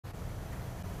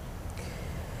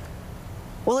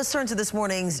Well, let's turn to this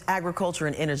morning's agriculture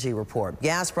and energy report.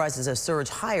 Gas prices have surged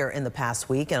higher in the past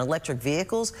week, and electric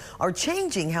vehicles are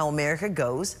changing how America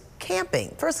goes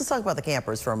camping. First, let's talk about the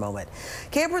campers for a moment.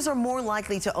 Campers are more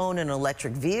likely to own an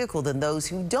electric vehicle than those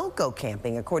who don't go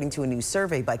camping, according to a new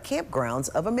survey by Campgrounds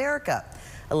of America.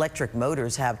 Electric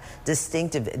motors have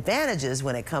distinctive advantages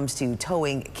when it comes to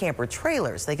towing camper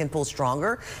trailers. They can pull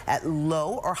stronger at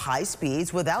low or high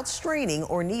speeds without straining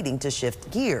or needing to shift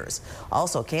gears.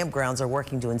 Also, campgrounds are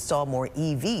working to install more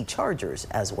EV chargers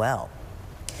as well.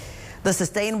 The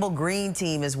Sustainable Green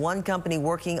Team is one company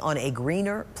working on a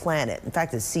greener planet. In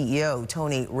fact, the CEO,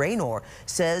 Tony Raynor,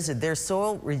 says their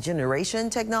soil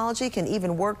regeneration technology can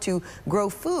even work to grow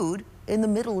food in the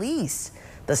Middle East.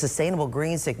 The Sustainable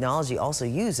Greens technology also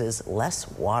uses less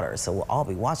water, so we'll all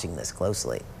be watching this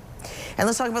closely. And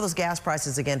let's talk about those gas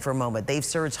prices again for a moment. They've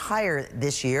surged higher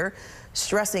this year,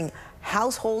 stressing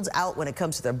households out when it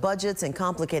comes to their budgets and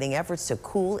complicating efforts to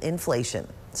cool inflation.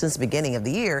 Since the beginning of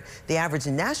the year, the average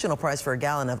national price for a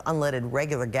gallon of unleaded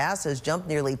regular gas has jumped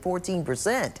nearly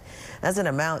 14%. That's an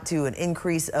amount to an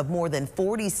increase of more than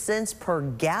 40 cents per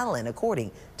gallon,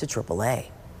 according to AAA.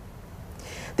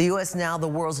 The U.S. now the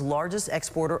world's largest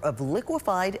exporter of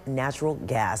liquefied natural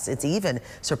gas. It's even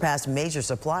surpassed major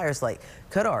suppliers like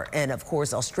Qatar and, of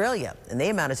course, Australia. And they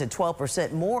amounted to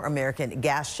 12% more American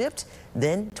gas shipped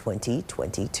than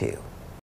 2022.